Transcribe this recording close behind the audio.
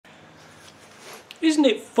Isn't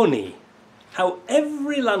it funny how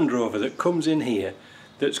every Land Rover that comes in here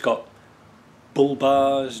that's got bull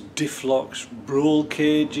bars, diff locks, roll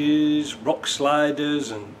cages, rock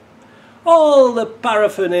sliders and all the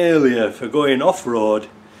paraphernalia for going off-road,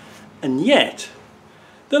 and yet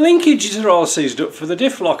the linkages are all seized up for the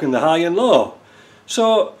diff lock and the high and low.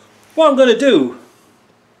 So what I'm going to do,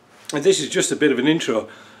 and this is just a bit of an intro,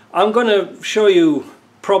 I'm going to show you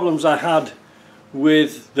problems I had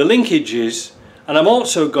with the linkages, and I'm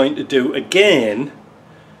also going to do again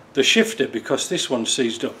the shifter because this one's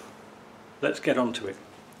seized up. Let's get on to it.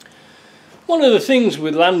 One of the things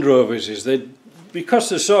with Land Rovers is that because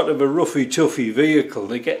they're sort of a roughy toughy vehicle,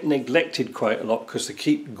 they get neglected quite a lot because they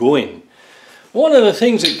keep going. One of the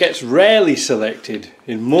things that gets rarely selected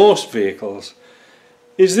in most vehicles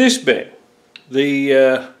is this bit,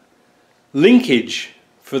 the linkage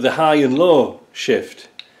for the high and low shift.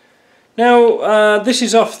 Now this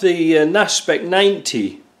is off the NAS Spec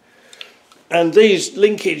 90, and these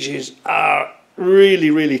linkages are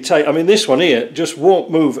really tight. I mean, this one here just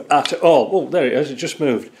won't move at all. Oh, there it is, it just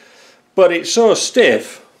moved. But it's so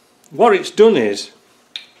stiff. What it's done is,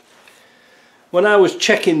 when I was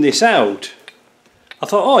checking this out, I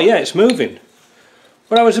thought, oh yeah, it's moving.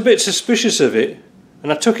 But I was a bit suspicious of it,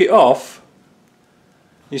 and I took it off.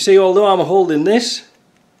 You see, although I'm holding this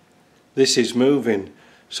is moving.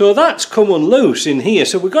 So that's come unloose in here.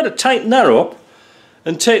 So we've got to tighten that up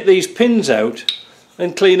and take these pins out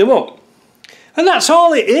and clean them up. And that's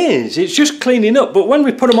all it is. It's just cleaning up. But when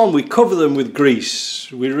we put them on, we cover them with grease.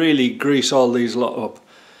 We really grease all these lot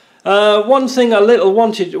up. One thing I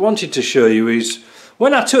wanted to show you is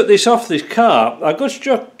when I took this off this car, I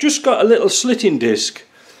just got a little slitting disc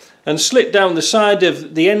and slit down the side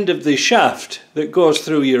of the end of the shaft that goes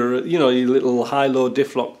through your, you know, your little high-low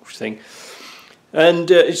diff lock thing. And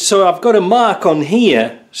so I've got a mark on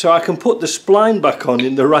here so I can put the spline back on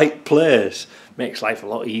in the right place. Makes life a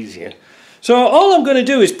lot easier. So all I'm going to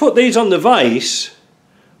do is put these on the vise,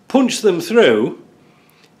 punch them through,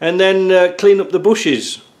 and then clean up the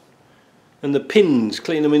bushes and the pins,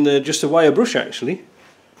 clean them in just a wire brush actually.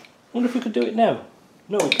 Wonder if we could do it now.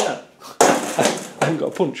 No, we can't. I haven't got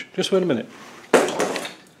a punch. Just wait a minute.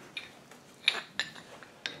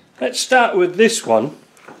 Let's start with this one,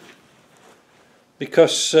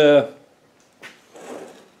 because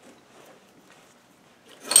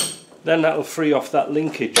then that'll free off that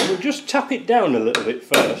linkage. We'll just tap it down a little bit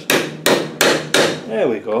first. There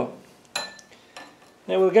we go.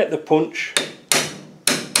 Now we'll get the punch.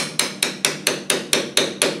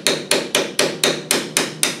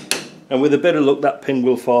 And with a bit of luck that pin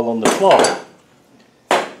will fall on the floor.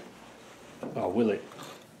 Oh, will it?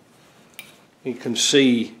 You can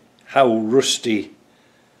see how rusty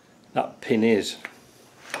that pin is.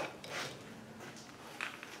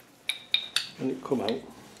 When it come out.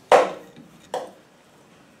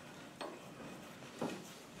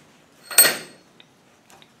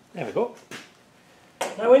 There we go.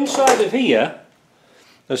 Now inside of here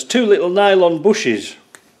there's two little nylon bushes.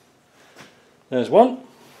 There's one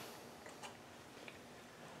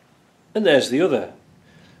and there's the other.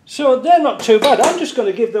 So they're not too bad. I'm just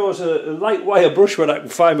going to give those a light wire brush when I can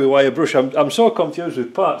find my wire brush. I'm so confused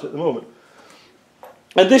with parts at the moment.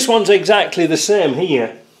 And this one's exactly the same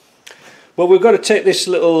here. Well, we've got to take this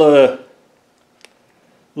little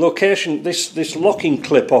location, this locking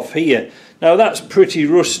clip off here. Now that's pretty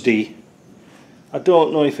rusty. I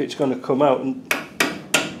don't know if it's going to come out.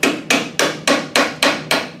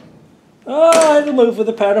 Oh, it'll move with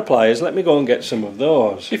a pair of pliers. Let me go and get some of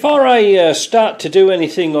those. Before I start to do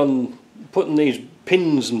anything on putting these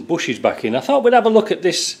pins and bushes back in, I thought we'd have a look at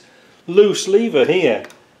this loose lever here.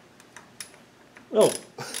 Oh,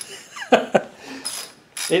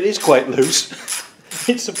 it is quite loose.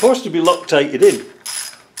 It's supposed to be Loctited in.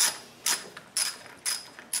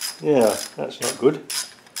 Yeah, that's not good.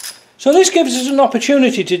 So this gives us an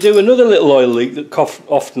opportunity to do another little oil leak that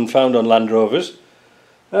often found on Land Rovers.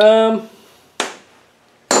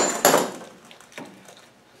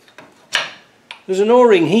 There's an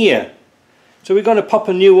O-ring here, so we're going to pop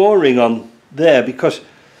a new O-ring on there because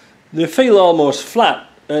they feel almost flat,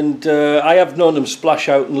 and I have known them splash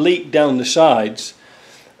out and leak down the sides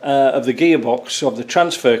of the gearbox of the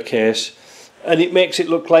transfer case, and it makes it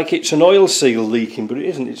look like it's an oil seal leaking, but it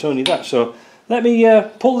isn't, it's only that. So let me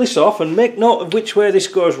pull this off and make note of which way this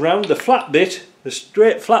goes round. The flat bit, the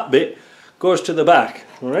straight flat bit, goes to the back.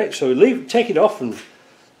 Alright, so take it off and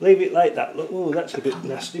leave it like that. Look, oh, that's a bit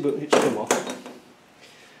nasty, but it's come off.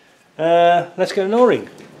 Let's get an O-ring.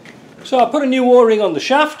 So I put a new O-ring on the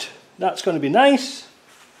shaft. That's going to be nice.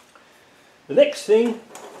 The next thing,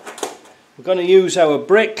 we're going to use our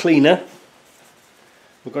brake cleaner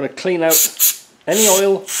we're going to clean out any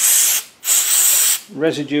oil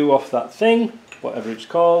residue off that thing, whatever it's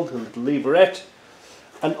called, the little leverette,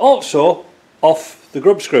 and also off the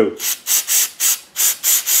grub screw.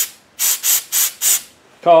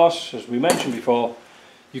 Of course, as we mentioned before,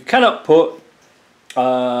 you cannot put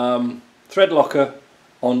thread locker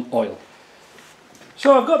on oil.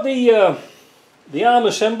 So I've got the arm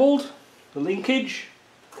assembled, the linkage,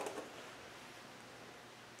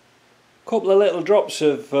 a couple of little drops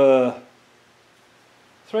of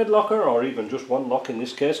thread locker, or even just one lock in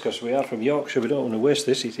this case, because we are from Yorkshire, we don't want to waste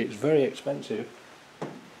this, it's very expensive.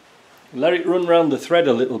 Let it run round the thread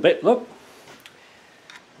a little bit, look,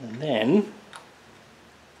 and then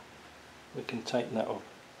we can tighten that up.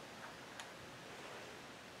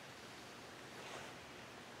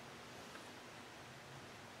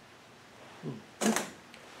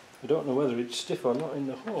 I don't know whether it's stiff or not in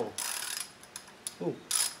the hole. Oh,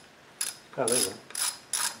 there we go.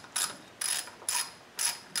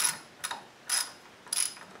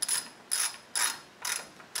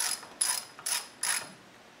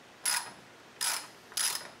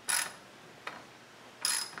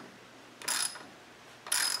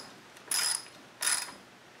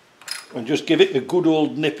 And just give it a good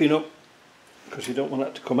old nipping up, because you don't want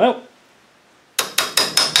that to come out.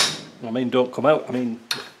 I mean, don't come out, I mean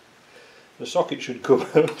the socket should come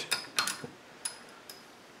out.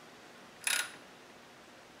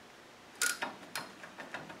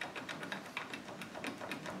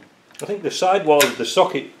 I think the sidewall of the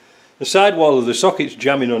socket's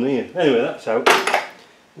jamming on here. Anyway, that's out. Ah,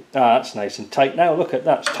 that's nice and tight now. Look at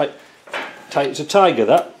that, it's tight as a tiger,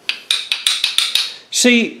 that.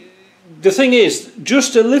 See, the thing is,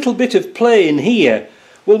 just a little bit of play in here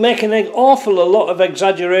will make an awful lot of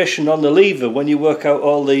exaggeration on the lever when you work out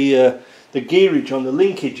all the gearage on the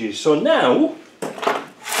linkages. So now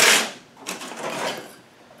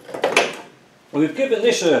we've given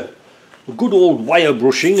this a good old wire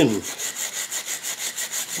brushing, and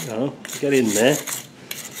get in there.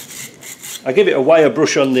 I give it a wire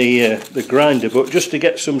brush on the grinder, but just to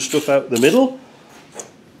get some stuff out the middle,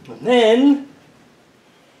 and then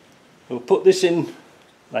we'll put this in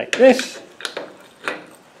like this,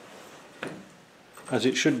 as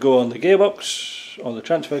it should go on the gearbox, on the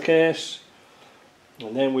transfer case,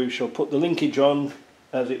 and then we shall put the linkage on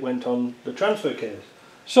as it went on the transfer case.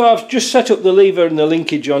 So I've just set up the lever and the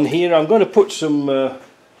linkage on here. I'm going to put some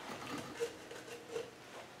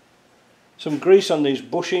grease on these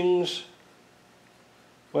bushings,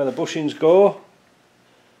 where the bushings go.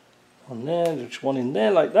 On there, there's one in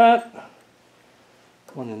there like that,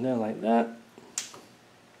 one in there like that,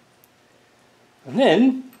 and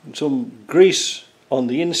then some grease on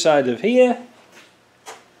the inside of here.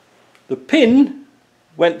 The pin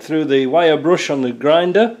went through the wire brush on the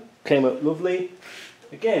grinder, came out lovely.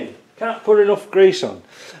 Again, can't put enough grease on.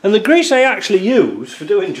 And the grease I actually use for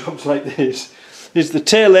doing jobs like this is the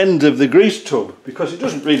tail end of the grease tub, because it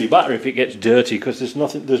doesn't really matter if it gets dirty, because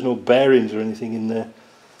there's no bearings or anything in there.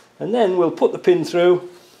 And then we'll put the pin through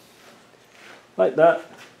like that.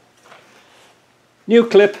 New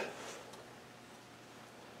clip.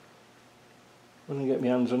 I'm going to get my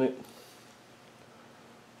hands on it.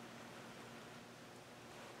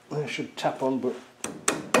 I should tap on, but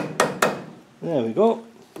there we go.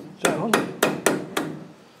 Is that on?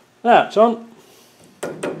 That's on.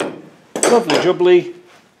 Lovely jubbly.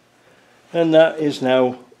 And that is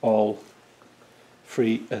now all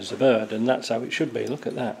free as a bird, and that's how it should be. Look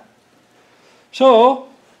at that. So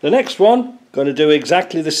the next one, going to do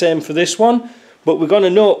exactly the same for this one, but we're going to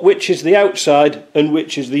note which is the outside and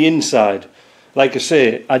which is the inside. Like I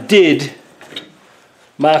say, I did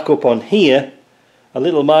mark up on here a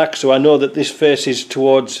little mark, so I know that this faces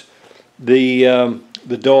towards the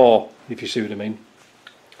door, if you see what I mean.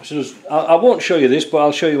 So I won't show you this, but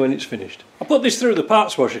I'll show you when it's finished. I put this through the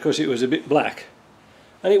parts washer because it was a bit black,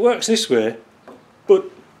 and it works this way, but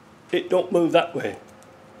it don't move that way.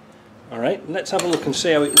 Alright, let's have a look and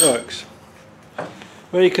see how it works.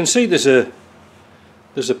 Well, you can see there's a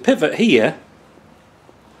pivot here.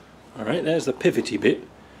 Alright, there's the pivoty bit,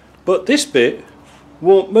 but this bit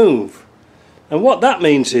won't move. And what that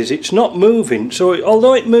means is it's not moving, so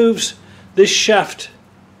although it moves this shaft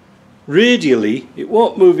radially, it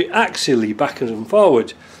won't move it axially backwards and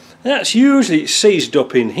forwards. And that's usually seized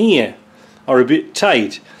up in here, or a bit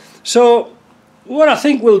tight. So what I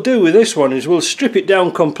think we'll do with this one is we'll strip it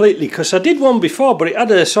down completely, because I did one before, but it had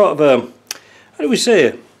a sort of a, how do we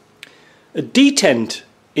say, a detent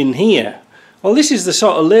in here. Well, this is the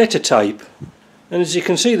sort of later type, and as you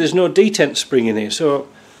can see there's no detent spring in here, so,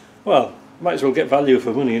 well, might as well get value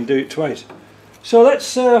for money and do it twice. So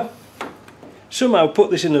let's somehow put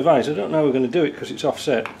this in the vise. I don't know how we're going to do it because it's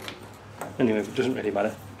offset. Anyway, it doesn't really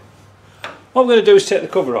matter. What I'm going to do is take the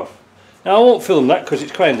cover off. Now I won't film that because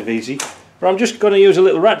it's kind of easy, but I'm just going to use a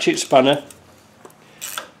little ratchet spanner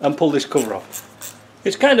and pull this cover off.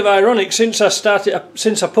 It's kind of ironic, since I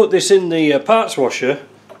put this in the parts washer,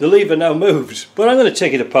 the lever now moves, but I'm going to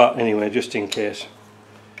take it apart anyway, just in case.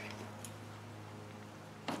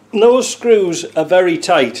 Those screws are very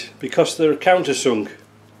tight because they're countersunk.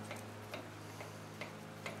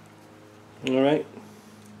 Alright.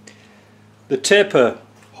 The taper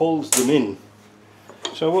holds them in.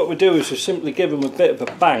 So what we do is we simply give them a bit of a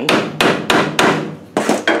bang,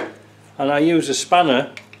 and I use a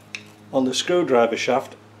spanner on the screwdriver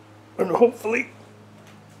shaft, and hopefully,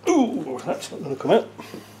 ooh, that's not going to come out.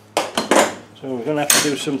 So we're going to have to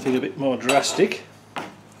do something a bit more drastic.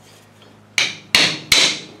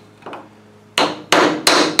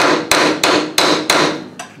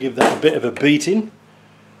 Give that a bit of a beating.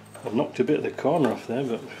 I've knocked a bit of the corner off there,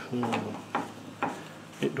 but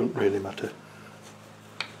it doesn't really matter.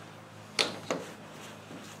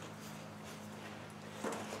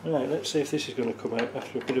 Right, let's see if this is going to come out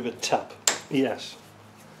after a bit of a tap. Yes.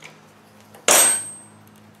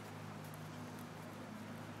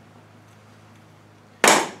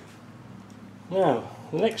 Now,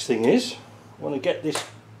 the next thing is, I want to get this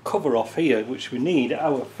cover off here, which we need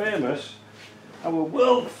our world famous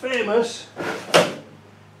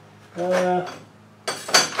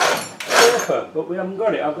scraper, but we haven't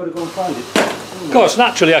got it. I've got to go and find it. Of course,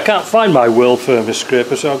 naturally I can't find my world famous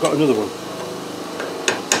scraper, so I've got another one.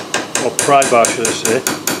 Or pry bar, should I say.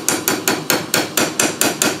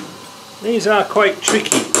 These are quite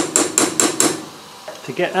tricky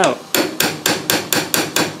to get out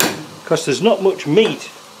because there's not much meat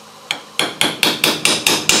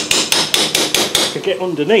to get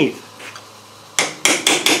underneath.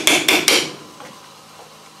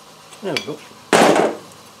 There we go.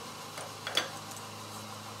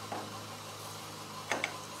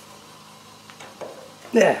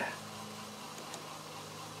 There.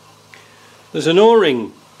 There's an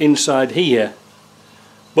O-ring inside here,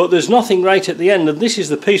 but there's nothing right at the end, and this is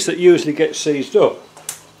the piece that usually gets seized up.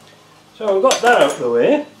 So I've got that out of the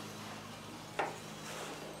way.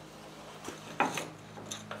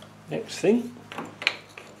 Next thing.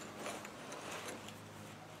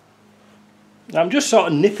 Now I'm just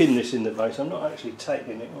sort of nipping this in the vise, I'm not actually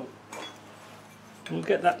tightening it up. We'll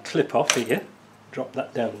get that clip off here, drop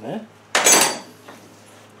that down there.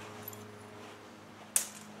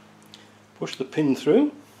 Push the pin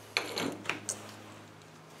through.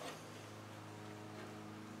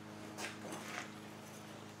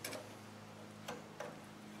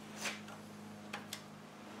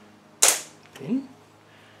 Pin.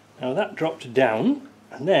 Now that dropped down,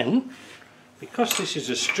 and then, because this is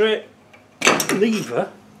a straight lever,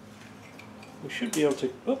 we should be able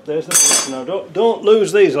to, oh, there's the bush. Now don't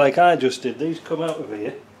lose these like I just did. These come out of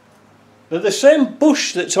here. They're the same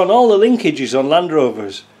bush that's on all the linkages on Land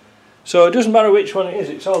Rovers. So it doesn't matter which one it is,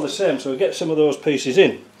 it's all the same, so get some of those pieces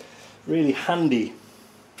in. Really handy.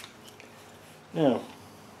 Now,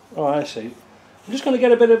 oh I see. I'm just going to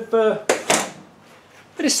get a bit of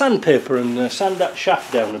sandpaper and sand that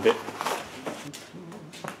shaft down a bit.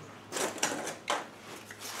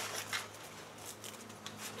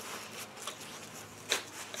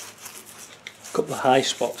 A couple of high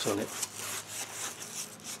spots on it.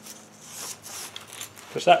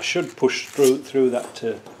 Because that should push through that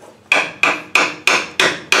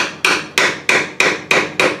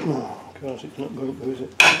oh, God, it's not going to, is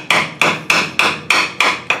it?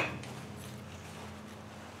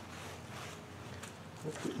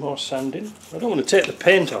 A bit more sanding. I don't want to take the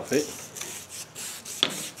paint off it.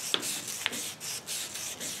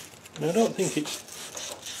 And I don't think it's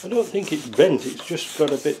bent. It's just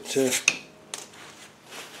got a bit.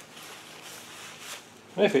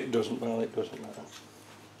 If it doesn't, well, it doesn't matter.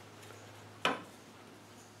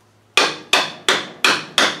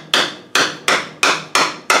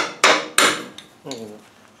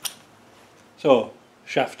 So,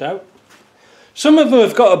 shaft out. Some of them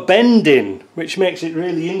have got a bend in, which makes it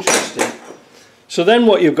really interesting. So then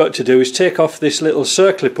what you've got to do is take off this little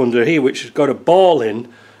circlip under here, which has got a ball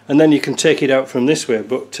in, and then you can take it out from this way.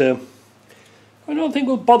 But I don't think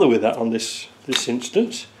we'll bother with that on this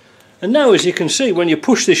instance. And now, as you can see, when you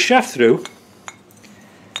push this shaft through,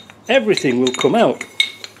 everything will come out.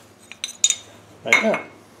 Like that.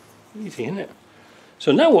 Easy, isn't it?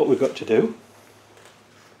 So now what we've got to do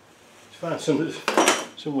is find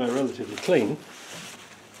somewhere relatively clean.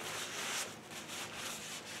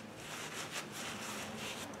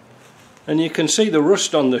 And you can see the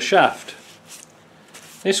rust on the shaft.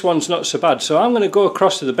 This one's not so bad, so I'm going to go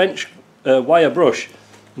across to the bench wire brush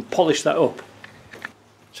and polish that up.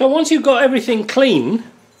 So once you've got everything clean,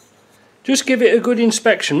 just give it a good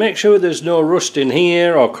inspection. Make sure there's no rust in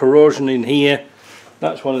here or corrosion in here.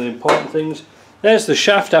 That's one of the important things. There's the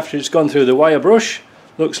shaft after it's gone through the wire brush.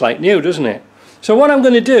 Looks like new, doesn't it? So what I'm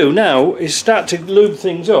going to do now is start to lube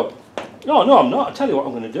things up. No, I'm not. I'll tell you what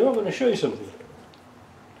I'm going to do. I'm going to show you something.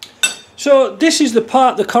 So this is the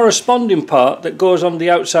part, the corresponding part that goes on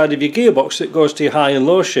the outside of your gearbox that goes to your high and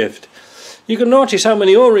low shift. You can notice how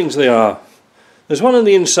many O-rings there are. There's one on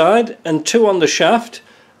the inside and two on the shaft,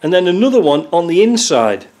 and then another one on the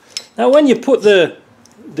inside. Now when you put the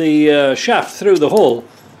shaft through the hole,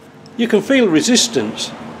 you can feel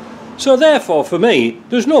resistance. So therefore for me,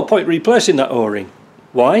 there's no point replacing that O-ring.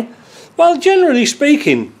 Why? Well, generally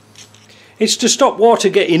speaking, it's to stop water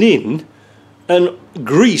getting in and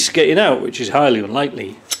grease getting out, which is highly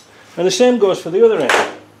unlikely. And the same goes for the other end.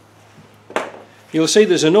 You'll see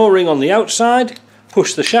there's an O-ring on the outside.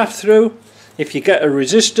 Push the shaft through. If you get a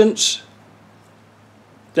resistance,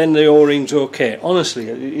 then the O-ring's okay. Honestly,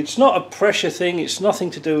 it's not a pressure thing, it's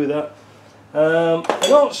nothing to do with that.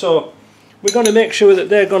 And also, we're going to make sure that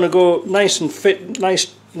they're going to go nice and fit,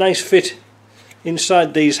 nice fit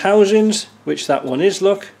inside these housings, which that one is,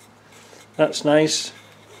 look. That's nice.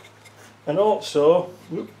 And also,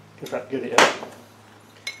 if I can get it out,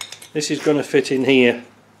 this is going to fit in here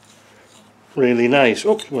really nice.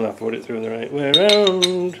 Oops, when I put it through the right way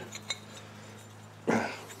around.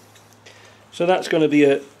 So that's going to be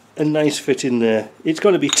a nice fit in there. It's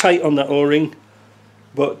going to be tight on that O-ring,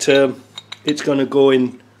 but it's going to go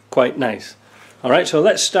in quite nice. Alright, so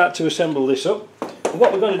let's start to assemble this up. And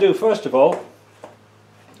what we're going to do first of all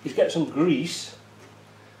is get some grease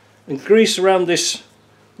and grease around this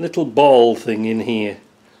little ball thing in here.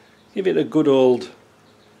 Give it a good old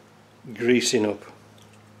greasing up.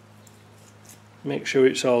 Make sure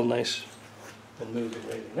it's all nice and moving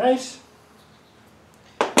really nice.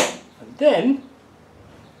 And then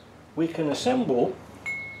we can assemble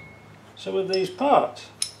some of these parts.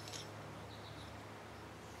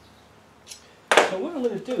 So what I'm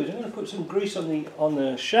going to do is I'm going to put some grease on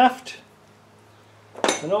the shaft,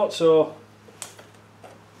 and also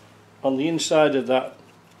on the inside of that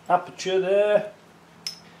aperture there.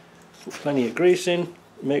 Put plenty of grease in,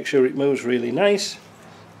 make sure it moves really nice.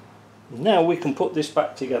 Now we can put this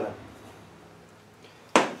back together.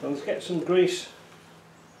 So let's get some grease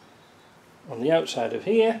on the outside of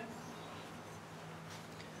here,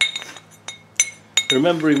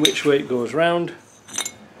 remembering which way it goes round.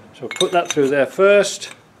 So put that through there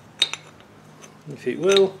first, if it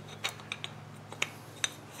will.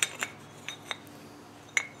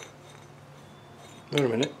 Wait a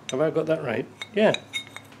minute, have I got that right? Yeah.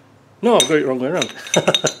 No, I've got it wrong way around.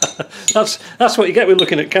 That's what you get with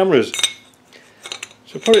looking at cameras.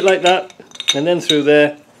 So put it like that, and then through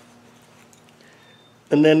there,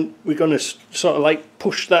 and then we're going to sort of like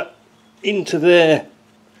push that into there.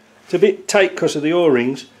 It's a bit tight because of the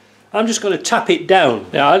O-rings. I'm just going to tap it down.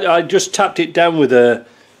 Now I just tapped it down with a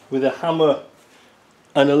hammer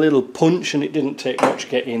and a little punch, and it didn't take much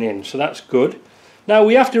getting in, so that's good. Now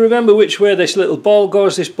we have to remember which way this little ball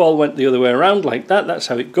goes. This ball went the other way around like that. That's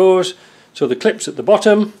how it goes. So the clip's at the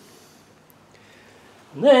bottom.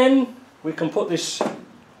 And then we can put this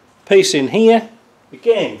piece in here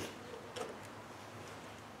again.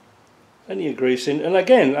 Plenty of grease in. And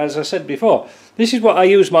again, as I said before, this is what I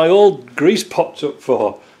use my old grease pots up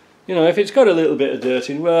for. You know, if it's got a little bit of dirt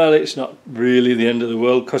in, well, it's not really the end of the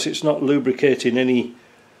world, because it's not lubricating any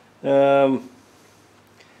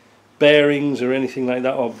bearings or anything like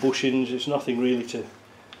that, or bushings. It's nothing really to,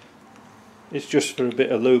 it's just for a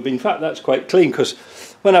bit of lube. In fact, that's quite clean, because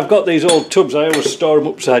when I've got these old tubs I always store them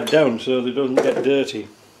upside down so they don't get dirty.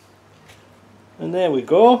 And there we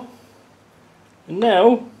go. And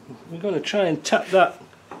now we're going to try and tap that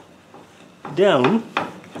down.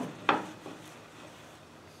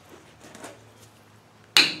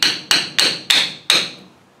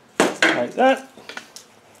 Like that.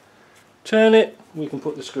 Turn it, we can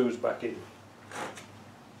put the screws back in.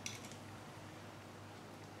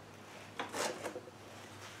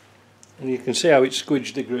 And you can see how it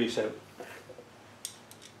squidged the grease out.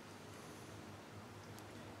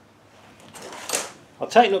 I'll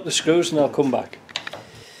tighten up the screws and I'll come back.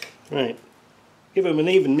 Right, give them an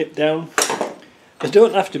even nip down. They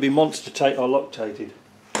don't have to be monster tight or Loctited.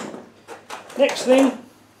 Next thing,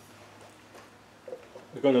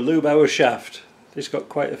 we're going to lube our shaft. This got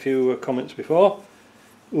quite a few comments before.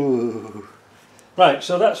 Ooh. Right,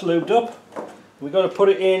 so that's lubed up. We've got to put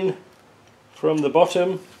it in from the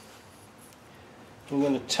bottom. I'm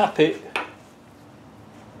going to tap it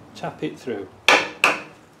tap it through. There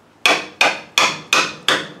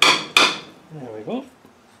we go.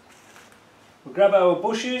 We'll grab our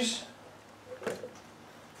bushes,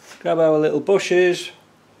 grab our little bushes,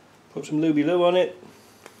 put some looby loo on it,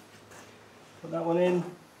 put that one in,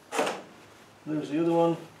 lose the other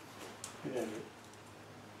one.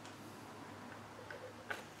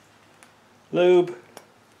 Lube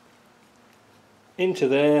into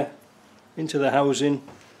there, into the housing,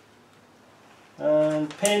 and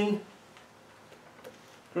pin,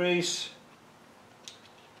 grease,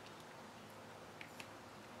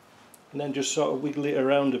 and then just sort of wiggle it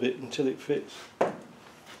around a bit until it fits.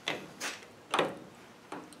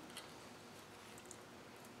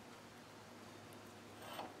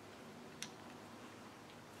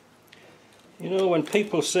 You know, when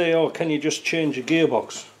people say, oh, can you just change a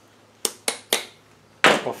gearbox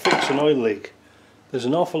or fix an oil leak, there's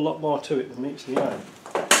an awful lot more to it than meets the eye.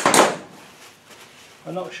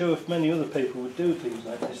 I'm not sure if many other people would do things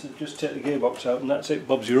like this. They'd just take the gearbox out and that's it,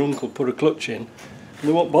 Bob's your uncle, put a clutch in, and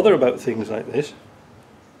they won't bother about things like this.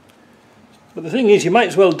 But the thing is, you might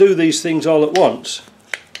as well do these things all at once.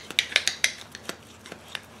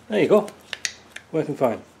 There you go, working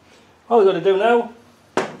fine. All we've got to do now,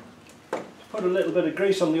 put a little bit of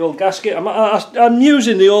grease on the old gasket. I'm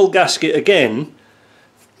using the old gasket again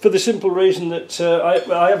for the simple reason that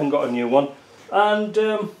I haven't got a new one, and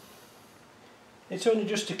it's only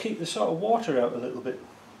just to keep the sort of water out a little bit.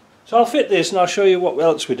 So I'll fit this and I'll show you what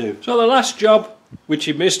else we do. So the last job, which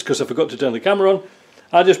you missed because I forgot to turn the camera on,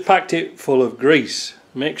 I just packed it full of grease.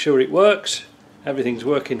 Make sure it works, everything's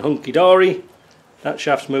working hunky-dory, that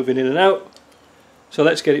shaft's moving in and out. So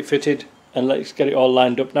let's get it fitted and let's get it all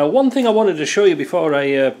lined up. Now, one thing I wanted to show you before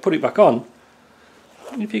I put it back on,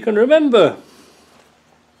 if you can remember,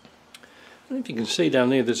 I don't know if you can see down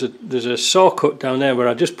there, there's a saw cut down there where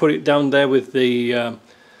I just put it down there with the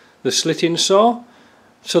slitting saw.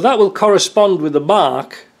 So that will correspond with the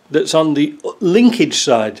mark that's on the linkage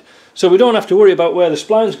side. So we don't have to worry about where the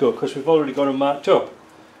splines go because we've already got them marked up.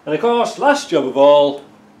 And of course, last job of all,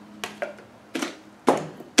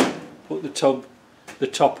 put the top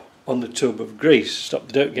on the tub of grease, stop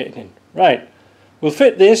the dirt getting in. Right, we'll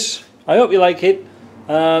fit this. I hope you like it.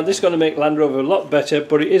 This is going to make Land Rover a lot better,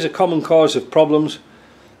 but it is a common cause of problems.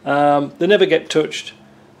 They never get touched.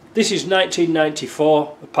 This is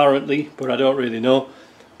 1994 apparently, but I don't really know,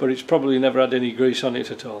 but it's probably never had any grease on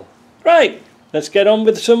it at all. Right, let's get on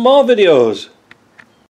with some more videos.